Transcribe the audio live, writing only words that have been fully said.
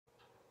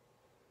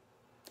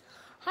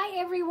Hi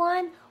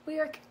everyone, we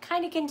are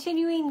kind of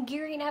continuing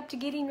gearing up to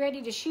getting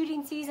ready to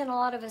shooting season. A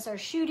lot of us are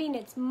shooting.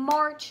 It's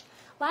March.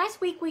 Last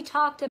week we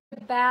talked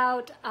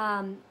about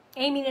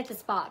aiming at the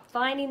spot,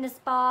 finding the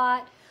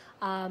spot,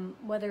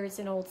 whether it's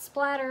an old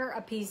splatter,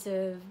 a piece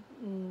of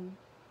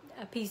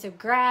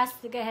grass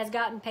that has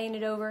gotten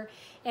painted over.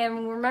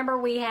 And remember,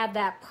 we have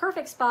that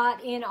perfect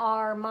spot in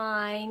our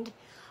mind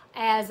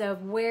as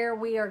of where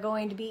we are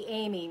going to be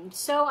aiming.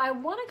 So I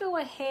want to go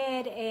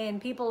ahead, and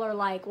people are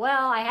like,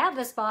 well, I have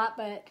the spot,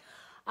 but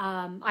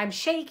I'm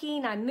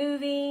shaking, I'm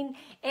moving.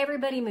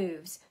 Everybody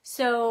moves.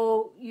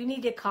 So you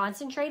need to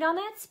concentrate on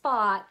that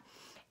spot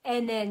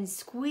and then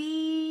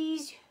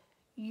squeeze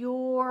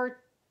your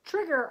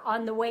trigger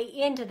on the way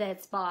into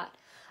that spot.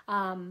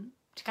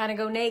 To kind of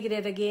go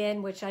negative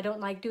again, which I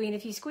don't like doing.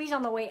 If you squeeze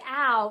on the way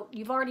out,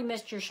 you've already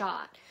missed your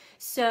shot.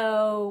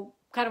 So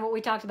kind of what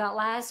we talked about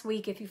last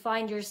week, if you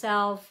find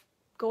yourself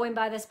going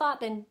by the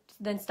spot,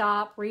 then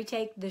stop,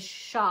 retake the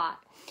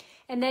shot.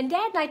 And then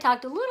Dad and I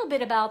talked a little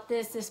bit about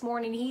this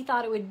morning. He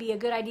thought it would be a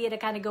good idea to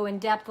kind of go in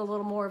depth a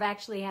little more of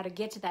actually how to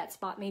get to that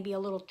spot, maybe a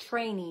little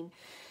training.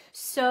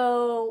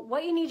 So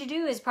what you need to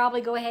do is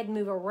probably go ahead and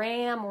move a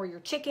ram or your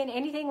chicken,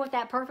 anything with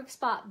that perfect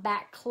spot,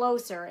 back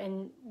closer.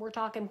 And we're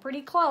talking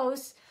pretty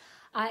close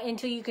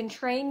until you can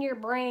train your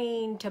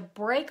brain to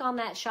break on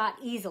that shot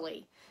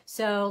easily.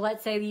 So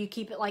let's say you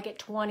keep it like at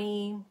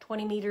 20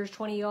 meters,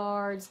 20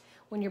 yards.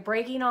 When you're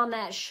breaking on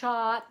that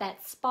shot,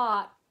 that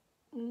spot,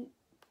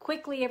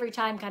 quickly every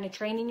time, kind of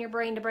training your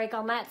brain to break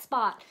on that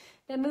spot,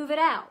 then move it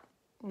out.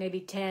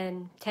 Maybe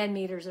 10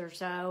 meters or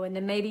so, and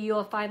then maybe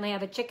you'll finally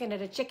have a chicken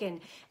at a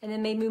chicken, and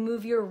then maybe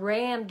move your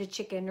ram to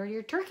chicken or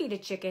your turkey to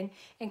chicken,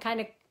 and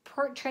kind of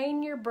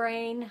train your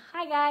brain.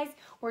 Hi guys,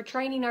 we're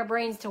training our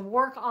brains to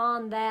work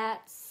on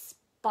that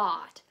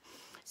spot.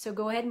 So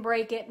go ahead and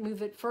break it,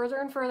 move it further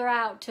and further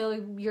out till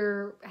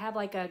you have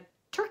like a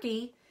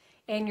turkey,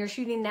 and you're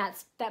shooting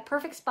that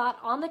perfect spot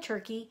on the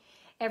turkey.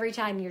 Every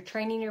time you're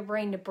training your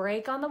brain to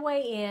break on the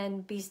way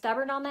in, be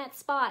stubborn on that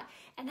spot,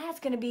 and that's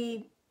going to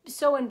be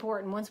so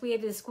important. Once we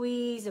have to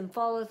squeeze and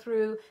follow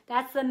through,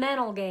 that's the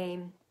mental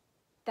game.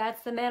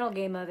 That's the mental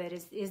game of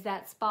it, is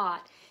that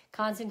spot.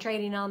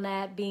 Concentrating on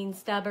that, being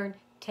stubborn,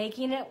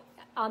 taking it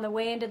on the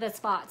way into the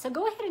spot. So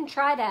go ahead and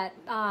try that.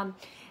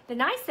 The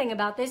nice thing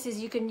about this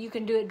is you can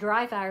do it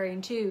dry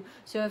firing too.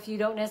 So if you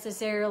don't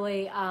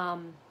necessarily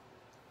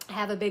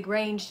have a big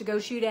range to go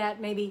shoot at,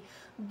 maybe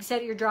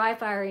set your dry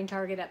firing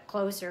target up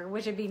closer,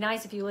 which would be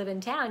nice if you live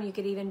in town. You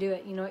could even do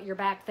it, at your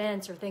back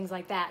fence or things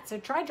like that. So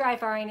try dry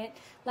firing it.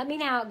 Let me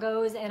know how it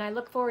goes, and I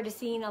look forward to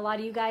seeing a lot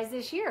of you guys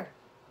this year.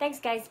 Thanks,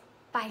 guys.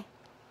 Bye.